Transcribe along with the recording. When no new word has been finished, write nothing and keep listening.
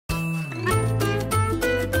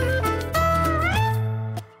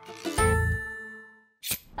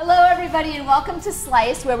everybody, and welcome to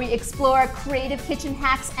Slice, where we explore creative kitchen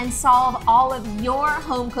hacks and solve all of your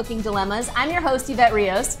home cooking dilemmas. I'm your host, Evette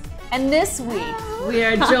Rios, and this week we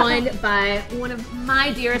are joined by one of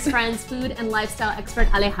my dearest friends, food and lifestyle expert,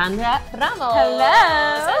 Alejandra Ramos.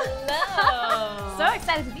 Hello. Hello. So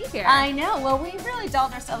excited to be here. I know. Well, we really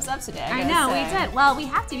dolled ourselves up today. I know, we did. Well, we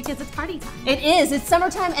have to because it's party time. It is. It's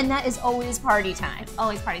summertime, and that is always party time. It's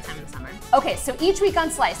always party time in the summer. Okay, so each week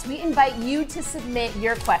on Slice, we invite you to submit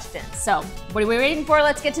your questions. So, what are we waiting for?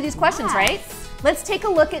 Let's get to these questions, right? Let's take a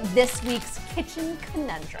look at this week's kitchen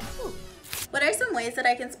conundrum. What are some ways that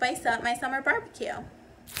I can spice up my summer barbecue?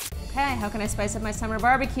 Okay, how can I spice up my summer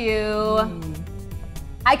barbecue?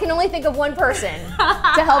 I can only think of one person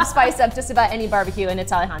to help spice up just about any barbecue, and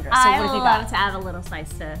it's Alejandra. So what do you think I love to add a little spice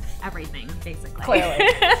to everything, basically. Clearly.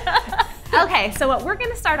 Okay, so what we're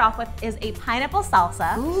gonna start off with is a pineapple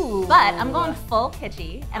salsa. Ooh. But I'm going full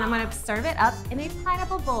kitschy, and I'm gonna serve it up in a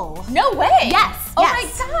pineapple bowl. No way! Yes, Oh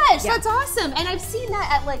yes. my gosh, Yeah. that's awesome. And I've seen that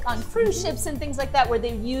at like on cruise ships and things like that where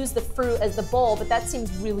they use the fruit as the bowl, but that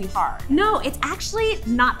seems really hard. No, it's actually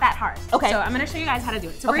not that hard. Okay. So I'm gonna show you guys how to do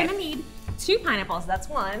it. So Okay. we're gonna need 2 pineapples, that's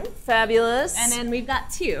 1. Fabulous. And then we've got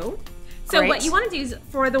 2. So Great. what you want to do is,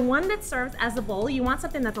 for the one that serves as a bowl, you want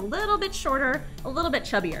something that's a little bit shorter, a little bit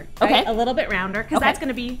chubbier, right? Okay. A little bit rounder, because Okay. that's going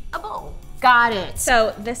to be a bowl. Got it.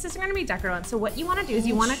 So this is going to be decorative one. So what you want to do is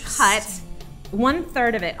you want to cut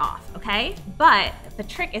 1/3 of it off, okay? But the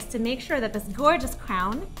trick is to make sure that this gorgeous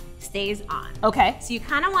crown stays on. Okay. So you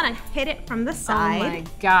kind of want to hit it from the side. Oh my And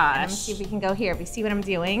gosh. let me see if we can go here. If you see what I'm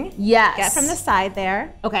doing? Yes. Get from the side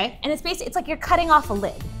there. Okay. And it's basically, it's like you're cutting off a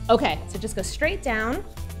lid. Okay. So just go straight down.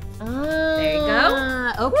 There you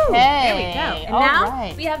go. Okay. Woo, there we go. And All now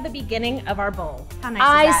right. we have the beginning of our bowl. How nice is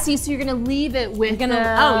I that? see. So you're gonna leave it with the...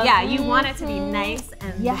 Oh yeah, you want it to be nice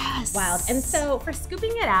and Yes. wild. And so for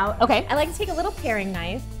scooping it out, Okay. I like to take a little paring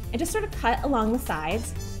knife and just sort of cut along the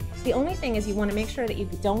sides. The only thing is you want to make sure that you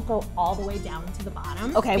don't go all the way down to the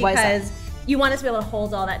bottom. Okay, why is that? Because you want it to be able to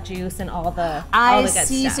hold all that juice and all the I good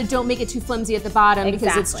see. stuff. So don't make it too flimsy at the bottom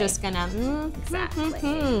because it's Exactly. just gonna.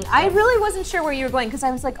 Exactly. I really wasn't sure where you were going because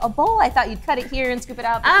I was like, a bowl. I thought you'd cut it here and scoop it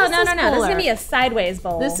out. But Oh, this no, is no, no. This is cooler. gonna be a sideways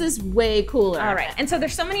bowl. This is way cooler. All right, and so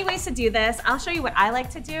there's so many ways to do this. I'll show you what I like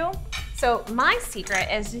to do. So my secret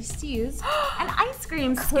is just to use an ice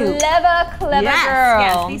cream scoop. Clever, clever Yes, girl.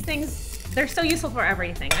 yes, these things, they're so useful for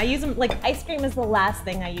everything. I use them, like ice cream is the last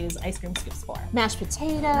thing I use ice cream scoops for. Mashed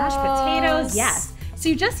potatoes. Mashed potatoes, yes. So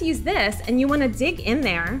you just use this and you wanna dig in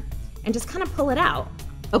there and just kind of pull it out.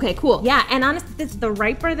 Okay, cool. Yeah, and honestly, the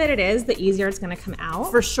riper that it is, the easier it's gonna come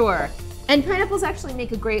out. For sure. And pineapples actually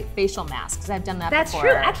make a great facial mask because I've done that That's before.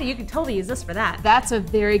 true. Actually, you could totally use this for that. That's a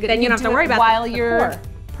very good. Then you don't have to do worry it about while the you're core.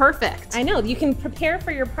 perfect. I know, you can prepare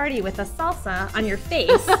for your party with a salsa on your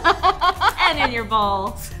face and in your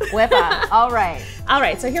bowl. Whip up. All right. All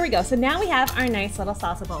right, so here we go. So now we have our nice little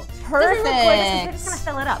salsa bowl. Perfect. Doesn't look gorgeous, 'cause we're just gonna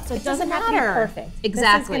fill it up. So it doesn't have to be matter. perfect.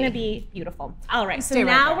 Exactly. This is gonna be beautiful. All right, so Stay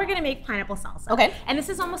right now there. we're gonna make pineapple salsa. Okay. And this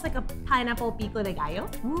is almost like a pineapple pico de gallo.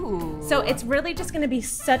 Ooh. So it's really just gonna be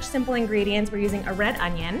such simple ingredients. We're using a red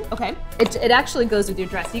onion. Okay. It actually goes with your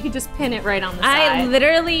dress. You could just pin it right on the I side.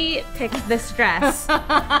 literally picked this dress.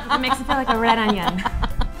 It makes it feel like a red onion.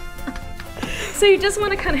 So you just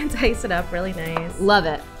wanna kind of dice it up really nice. Love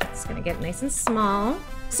it. It's gonna get nice and small.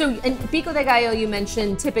 So, and pico de gallo you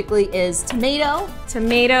mentioned typically is tomato,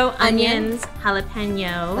 Tomato, Onion. onions,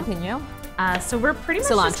 jalapeno. jalapeno. So we're pretty much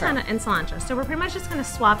just Cilantro. kind of, and cilantro. So we're pretty much just kind of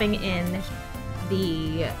swapping in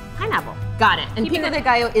the pineapple. Got it. And Keeping pico it- de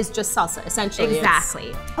gallo is just salsa, essentially.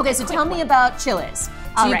 Exactly. Okay, so tell me about chiles.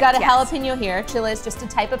 So All you've right, got a yes. jalapeno here. Chile is just a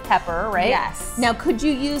type of pepper, right? Yes. Now, could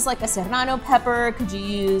you use like a serrano pepper? Could you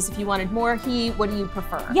use, if you wanted more heat, what do you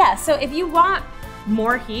prefer? Yeah, so if you want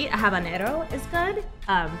more heat, a habanero is good.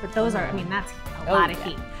 But those are, I mean, that's a lot of yeah.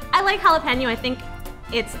 heat. I like jalapeno. I think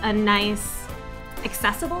it's a nice,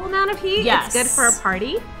 accessible amount of heat. Yes. It's good for a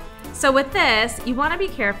party. So with this, you want to be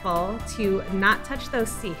careful to not touch those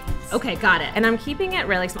seeds. Okay, got it. And I'm keeping it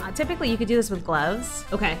really small. Typically, you could do this with gloves,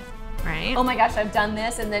 Okay. right? Oh my gosh, I've done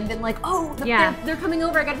this and then been like, oh, Yeah. they're coming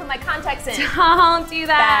over. I gotta put my contacts in. Don't do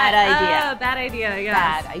that. Bad idea. Oh, bad idea, yes.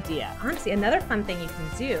 Bad idea. Honestly, another fun thing you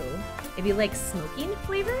can do, if you like smoking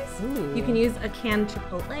flavors, Ooh. you can use a canned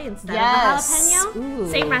chipotle instead Yes. of a jalapeno. Ooh.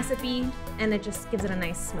 Same recipe, and it just gives it a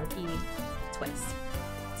nice smoky twist.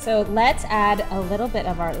 So let's add a little bit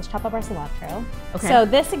of let's chop up our cilantro. Okay. So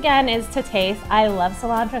this again is to taste. I love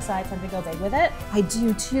cilantro, so I tend to go big with it. I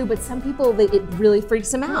do too, but some people, it really freaks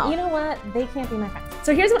them out. You know what? They can't be my friend.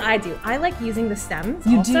 So here's what I do. I like using the stems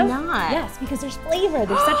You also. do not? Yes, because there's flavor.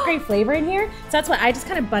 There's such great flavor in here. So that's why I just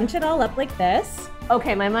kind of bunch it all up like this.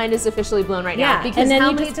 Okay, my mind is officially blown right now. Yeah, Because and then how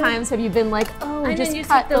you many just times have you been like, oh, and just then you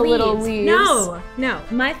cut take the little leaves? No.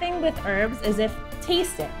 My thing with herbs is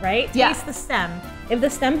taste it, right? Yeah. Taste the stem. If the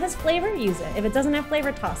stem has flavor, use it. If it doesn't have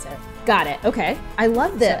flavor, toss it. Got it. Okay. I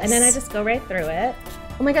love this. And then I just go right through it.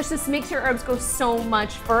 Oh my gosh, this makes your herbs go so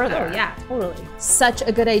much further. Oh yeah, totally. Such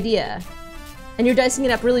a good idea. And you're dicing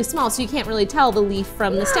it up really small, so you can't really tell the leaf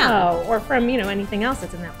from the stem. Oh, or from, anything else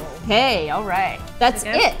that's in that bowl. Hey, all right. That's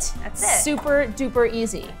it. That's it. Super duper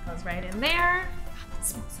easy. Goes right in there. It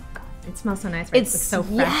smells so good. It smells so nice, right? It's so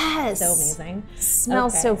fresh. Yes. So amazing.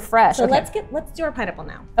 Smells so fresh. So okay. let's do our pineapple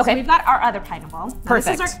now. Okay. So we've got our other pineapple. Now,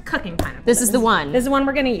 Perfect. This is our cooking pineapple. This is the one. This is the one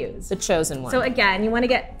we're gonna use. The chosen one. So again, you wanna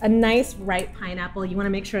get a nice ripe pineapple. You wanna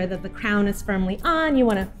make sure that the crown is firmly on. You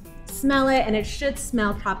wanna smell it, and it should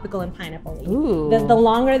smell tropical and pineapple-y. Ooh. The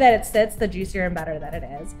longer that it sits, the juicier and better that it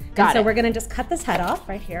is. Got it. So we're gonna just cut this head off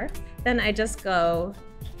right here. Then I just go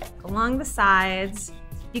along the sides.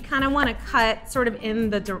 You kind of want to cut sort of in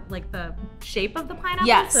the shape of the pineapple.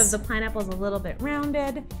 Yes. So if the pineapple is a little bit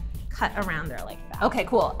rounded, cut around there like that. Okay,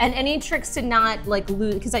 cool. And any tricks to not like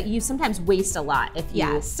lose, because you sometimes waste a lot if you.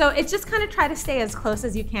 Yeah, so it's just kind of try to stay as close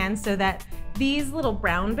as you can so that these little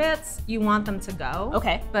brown bits, you want them to go.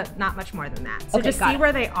 Okay. But not much more than that. So Okay, just got see it.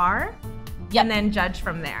 where they are, Yep. and then judge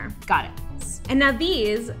from there. Got it. And now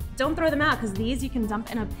these, don't throw them out, because these you can dump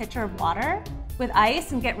in a pitcher of water with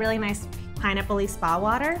ice and get really nice pineapple-y spa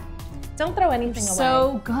water. Don't throw anything away.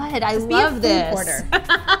 So good. I Just love be a food this. hoarder.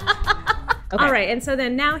 Okay. All right, and so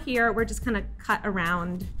then now here, we're just gonna cut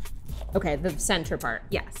around. Okay, the center part.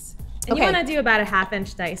 Yes. And Okay. you wanna do about a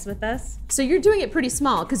 1/2-inch dice with this. So you're doing it pretty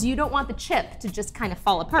small because you don't want the chip to just kind of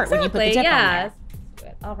fall apart when you put the Exactly, chip on yeah. there.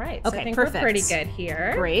 Good. All right, so Okay, I think perfect. we're pretty good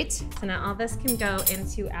here. Great. So now all this can go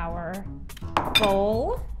into our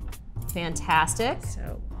bowl. Fantastic.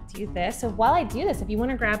 So do this. So while I do this, if you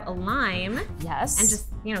want to grab a lime Yes. and just,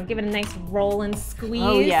 give it a nice roll and squeeze,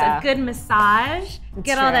 Oh, yeah. a good massage,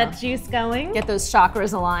 get all true. that juice going. Get those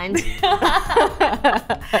chakras aligned.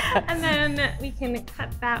 And then we can cut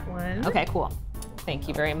that one. Okay, cool. Thank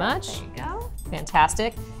you very much. There you go.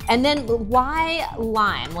 Fantastic. And then why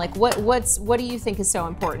lime? Like what do you think is so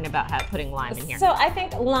important about putting lime in here? So I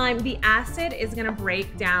think lime, the acid is gonna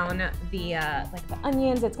break down the the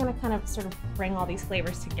onions. It's gonna kind of sort of bring all these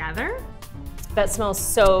flavors together. That smells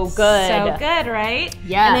so good. So good, right?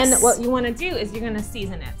 Yes. And then what you wanna do is you're gonna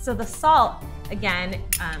season it. So the salt, again,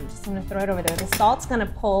 just gonna throw it over there. The salt's gonna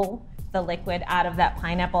pull the liquid out of that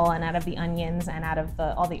pineapple and out of the onions and out of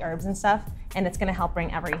all the herbs and stuff, and it's gonna help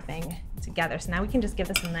bring everything together. So now we can just give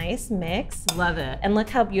this a nice mix. Love it. And look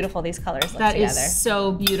how beautiful these colors look That together. is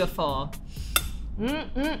so beautiful.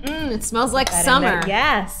 It smells like That in summer. there.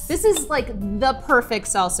 Yes. This is like the perfect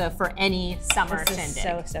salsa for any summer This is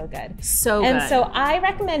shindig. so good. So And good. so I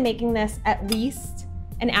recommend making this at least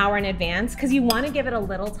an hour in advance, because you want to give it a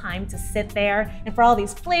little time to sit there and for all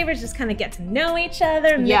these flavors just kind of get to know each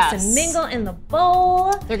other, mix Yes. and mingle in the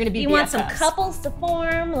bowl. They're gonna be You want some BFFs. couples to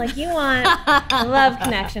form, like you want a love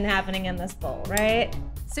connection happening in this bowl, right?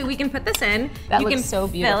 So we can put this in. That you looks can so Fill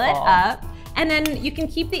beautiful. it up, and then you can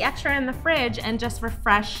keep the extra in the fridge and just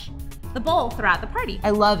refresh the bowl throughout the party.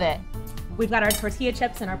 I love it. We've got our tortilla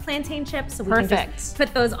chips and our plantain chips, so we Perfect. can just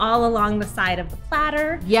put those all along the side of the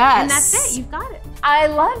platter. Yes. And that's it, you've got it. I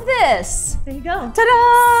love this. There you go.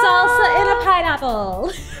 Ta-da! Salsa in a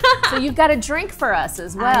pineapple. So you've got a drink for us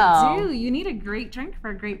as well. I do. You need a great drink for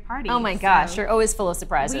a great party. Oh my gosh, So you're always full of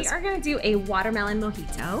surprises. we are gonna do a watermelon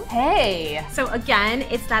mojito. Hey. So again,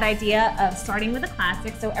 it's that idea of starting with a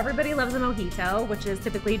classic. So everybody loves a mojito, which is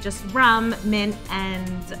typically just rum, mint,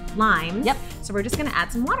 and lime. Yep. So we're just gonna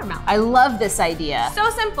add some watermelon. I love this idea. So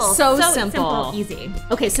simple. So simple. Easy.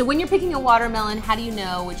 Okay, so when you're picking a watermelon, how do you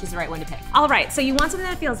know which is the right one to pick? All right, so you want something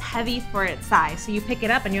that feels heavy for its size. So you pick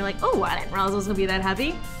it up and you're like, oh, I didn't realize it was gonna be that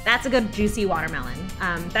heavy. That's a good juicy watermelon.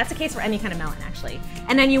 That's the case for any kind of melon, actually.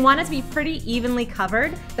 And then you want it to be pretty evenly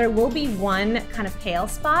covered. There will be one kind of pale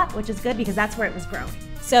spot, which is good because that's where it was growing.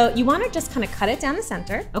 So you wanna just kind of cut it down the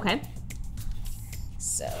center. Okay.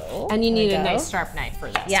 So, And you there need we a go. nice sharp knife for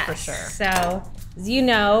this, Yes. for sure. So, as you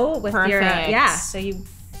know, with your, Perfect. so you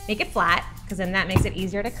make it flat, because then that makes it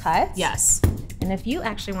easier to cut. Yes. And if you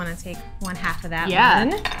actually want to take 1/2 of that Yeah.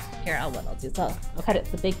 one, here, what I'll do is I'll cut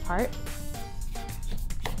it the big part.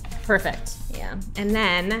 Perfect. Yeah, and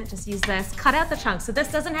then just use this, cut out the chunks. So this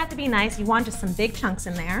doesn't have to be nice. You want just some big chunks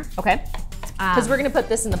in there. Okay. Because we're gonna put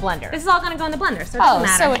this in the blender. This is all gonna go in the blender, so it doesn't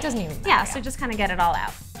matter. so it doesn't even matter. Yeah, so just kind of get it all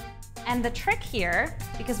out. And the trick here,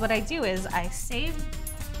 because what I do is I save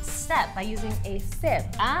step by using a sieve.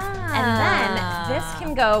 And then this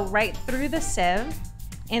can go right through the sieve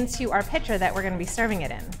into our pitcher that we're gonna be serving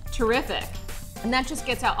it in. Terrific. And that just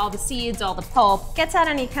gets out all the seeds, all the pulp. Gets out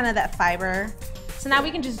any kind of that fiber. So now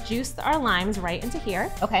we can just juice our limes right into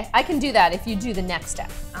here. Okay, I can do that if you do the next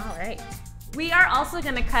step. All right. We are also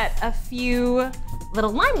gonna cut a few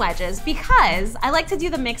little lime wedges because I like to do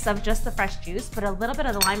the mix of just the fresh juice, but a little bit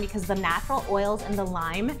of the lime because the natural oils in the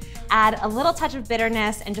lime add a little touch of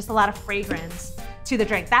bitterness and just a lot of fragrance to the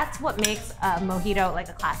drink. That's what makes a mojito, like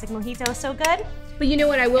a classic mojito, so good. But you know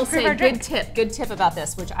what I will say, good tip about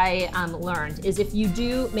this, which I learned, is if you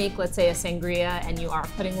do make, let's say, a sangria and you are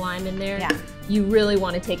putting lime in there, you really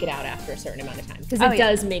want to take it out after a certain amount of time because it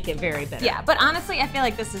does make it very bitter. Yeah, but honestly, I feel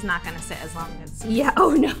like this is not going to sit as long as... Yeah,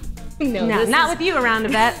 oh no. No, not with you around,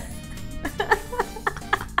 Evette.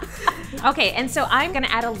 Okay, and so I'm gonna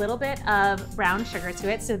add a little bit of brown sugar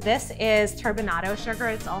to it. So this is turbinado sugar.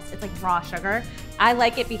 It's like raw sugar. I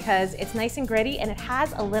like it because it's nice and gritty and it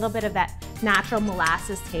has a little bit of that natural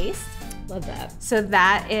molasses taste. Love that. So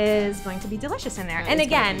that is going to be delicious in there. And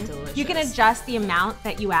again, you can adjust the amount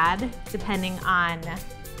that you add depending on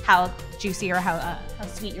how juicy or how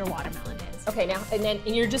sweet your watermelon is. Okay, now,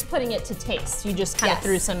 and you're just putting it to taste. You just kind of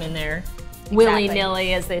threw some in there.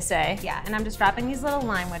 Willy-nilly, as they say. Yeah, and I'm just dropping these little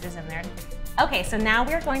lime wedges in there. Okay, so now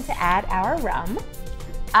we're going to add our rum.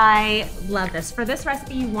 I love this. For this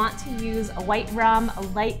recipe, you want to use a white rum, a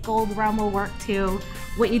light gold rum will work too.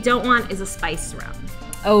 What you don't want is a spice rum.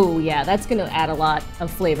 Oh yeah, that's gonna add a lot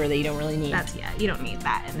of flavor that you don't really need. You don't need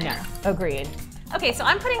that in there. No, agreed. Okay, so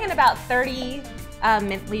I'm putting in about 30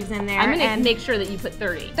 mint leaves in there. I'm gonna make sure that you put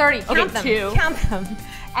 30. 30, count them. Count them.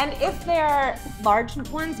 And if they're large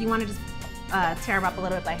ones, you wanna just tear them up a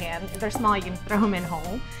little bit by hand. If they're small, you can throw them in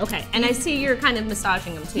whole. Okay, and I see you're kind of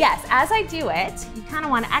massaging them too. Yes, as I do it, you kind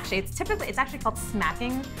of want to, actually, it's actually called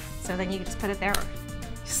smacking. So then you can just put it there, or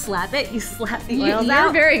slap it, you slap the oils out.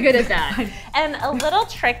 You're very good at that. And a little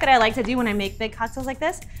trick that I like to do when I make big cocktails like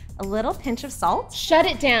this, a little pinch of salt. Shut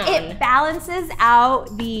it down. It balances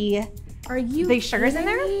out the sugars in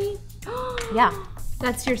there. Yeah.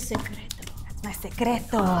 That's your secret. My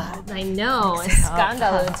secreto. I know,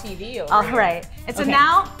 Scandalo TV over All right, and so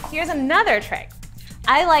now here's another trick.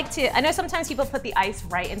 I know sometimes people put the ice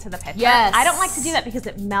right into the pitcher. Yes. I don't like to do that because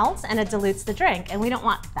it melts and it dilutes the drink, and we don't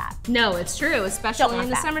want that. No, it's true, especially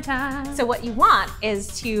in the summertime. So what you want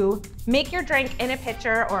is to make your drink in a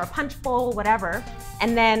pitcher or a punch bowl, whatever,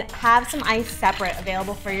 and then have some ice separate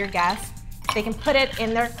available for your guests. They can put it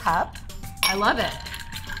in their cup. I love it.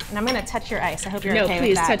 And I'm gonna touch your ice. I hope you're okay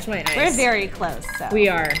with that. No, please touch my ice. We're very close. So. We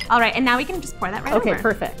are. All right, and now we can just pour that right over. Okay,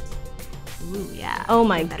 perfect. Ooh, yeah. Oh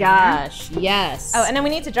my gosh, yes. Oh, and then we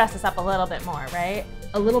need to dress this up a little bit more, right?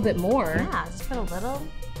 A little bit more? Yeah, just put a little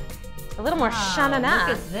more shanana.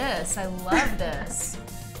 Look at this, I love this.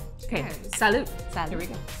 Okay, salud. Salud. Here we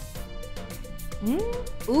go.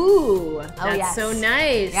 Ooh, that's so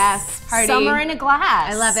nice. Yes, party. Summer in a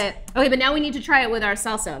glass. I love it. Okay, but now we need to try it with our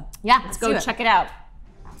salsa. Yeah, let's go check it out.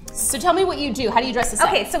 So tell me what you do. How do you dress this up?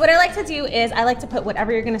 Okay, so what I like to do is I like to put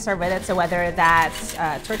whatever you're gonna serve with it. So whether that's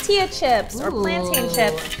tortilla chips or plantain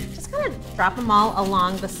chips, just kind of drop them all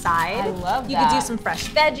along the side. I love that. You can do some fresh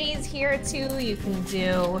veggies here too. You can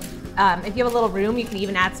do, if you have a little room, you can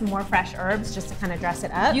even add some more fresh herbs just to kind of dress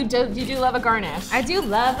it up. You do love a garnish. I do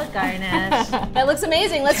love a garnish. That looks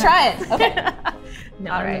amazing. Let's try it. Okay.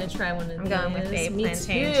 No, I'm gonna try one of these. I'm going with a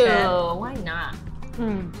plantain too. chip. Why not?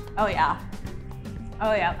 Oh yeah.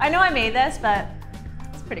 Oh yeah. I know I made this, but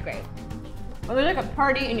it's pretty great. Well, there's like a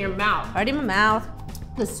party in your mouth. Party in my mouth.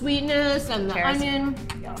 The sweetness and the onion.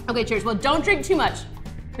 Yeah. Okay, cheers. Well, don't drink too much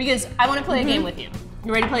because I want to play a game with you.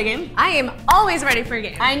 You ready to play a game? I am always ready for a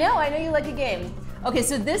game. I know you like a game. Okay,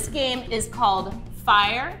 so this game is called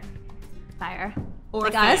Fire or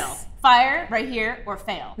like Fail. Us? Fire right here or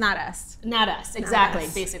fail. Not us. Not us, exactly,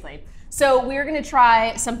 us. Basically. So we're gonna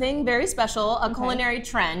try something very special, a culinary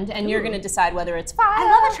trend, and you're gonna decide whether it's fire. I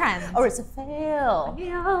love a trend. Or it's a fail.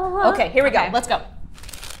 Yeah. Okay, here we go. Let's go.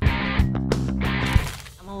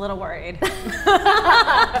 I'm a little worried.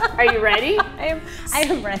 Are you ready? I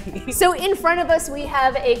am ready. So in front of us, we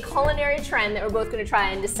have a culinary trend that we're both gonna try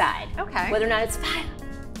and decide. Okay. Whether or not it's fire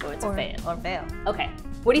or it's a fail. Or fail. Okay,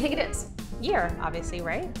 what do you think it is? Beer, obviously,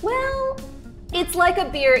 right? Well, it's like a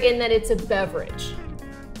beer in that it's a beverage.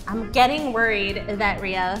 I'm getting worried, Evette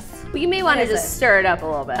Rios. Well, you may want to just stir it up a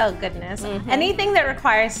little bit. Oh goodness. Anything that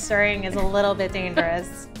requires stirring is a little bit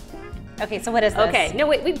dangerous. Okay, so what is this? Okay, no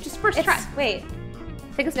wait, we just first try. Wait.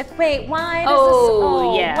 Take a sniff. Wait, why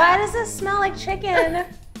does yeah. Why does this smell like chicken?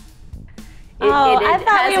 I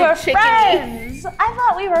thought we were friends. I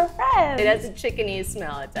thought we were friends. It has a chickeny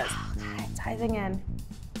smell, it does. Oh, God, it's diving in.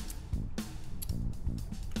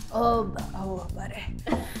 Oh, buddy.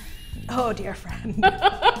 Oh, dear friend.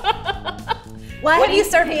 Why do you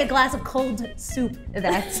serve me a glass of cold soup,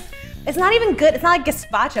 Evette? It's not even good. It's not like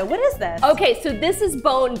gazpacho. What is this? Okay, so this is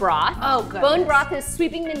bone broth. Oh, goodness. Bone broth is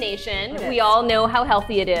sweeping the nation. We all know how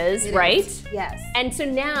healthy it is, right? Yes. And so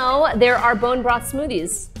now there are bone broth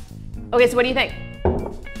smoothies. Okay, so what do you think?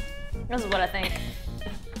 This is what I think.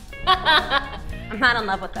 I'm not in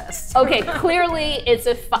love with this. Okay, clearly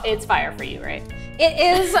it's fire for you, right?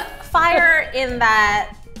 It is fire in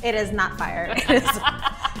that it is not fire.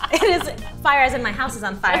 It is fire as in my house is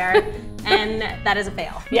on fire, and that is a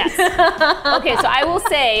fail. Yes. Okay, so I will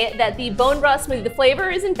say that the bone broth smoothie, the flavor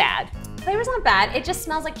isn't bad. The flavor's not bad. It just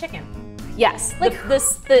smells like chicken. Yes, like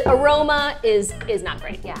the aroma is not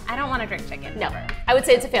great. Yeah, I don't want to drink chicken. No, Ever. I would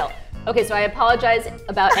say it's a fail. Okay, so I apologize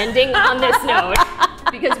about ending on this note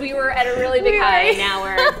because we were at a really big high an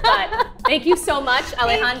hour. But thank you so much,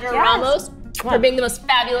 Alejandra Ramos, for being the most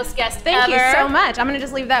fabulous guest ever. Thank you so much. I'm gonna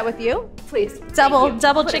just leave that with you. Please.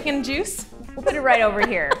 Double chicken juice. We'll put it right over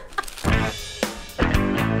here.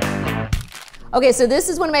 Okay, so this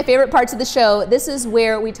is one of my favorite parts of the show. This is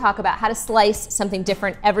where we talk about how to slice something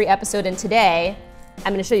different every episode, and today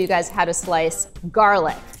I'm gonna show you guys how to slice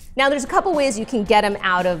garlic. Now there's a couple ways you can get them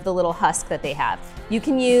out of the little husk that they have. You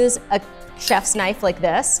can use a chef's knife like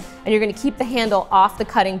this, and you're gonna keep the handle off the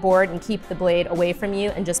cutting board and keep the blade away from you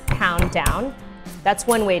and just pound down. That's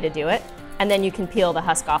one way to do it. And then you can peel the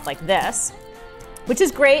husk off like this, which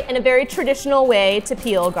is great and a very traditional way to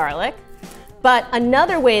peel garlic. But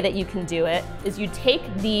another way that you can do it is you take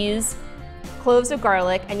these cloves of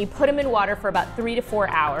garlic and you put them in water for about 3 to 4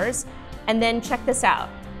 hours, and then check this out.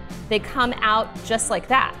 They come out just like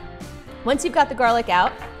that. Once you've got the garlic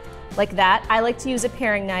out like that, I like to use a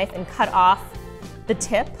paring knife and cut off the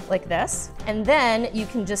tip like this. And then you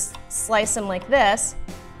can just slice them like this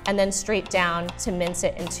and then straight down to mince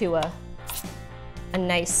it into a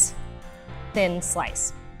nice thin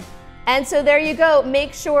slice. And so there you go.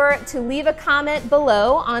 Make sure to leave a comment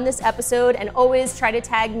below on this episode and always try to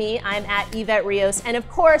tag me. I'm at Evette Rios. And of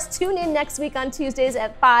course, tune in next week on Tuesdays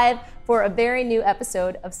at 5 for a very new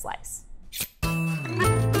episode of Slice.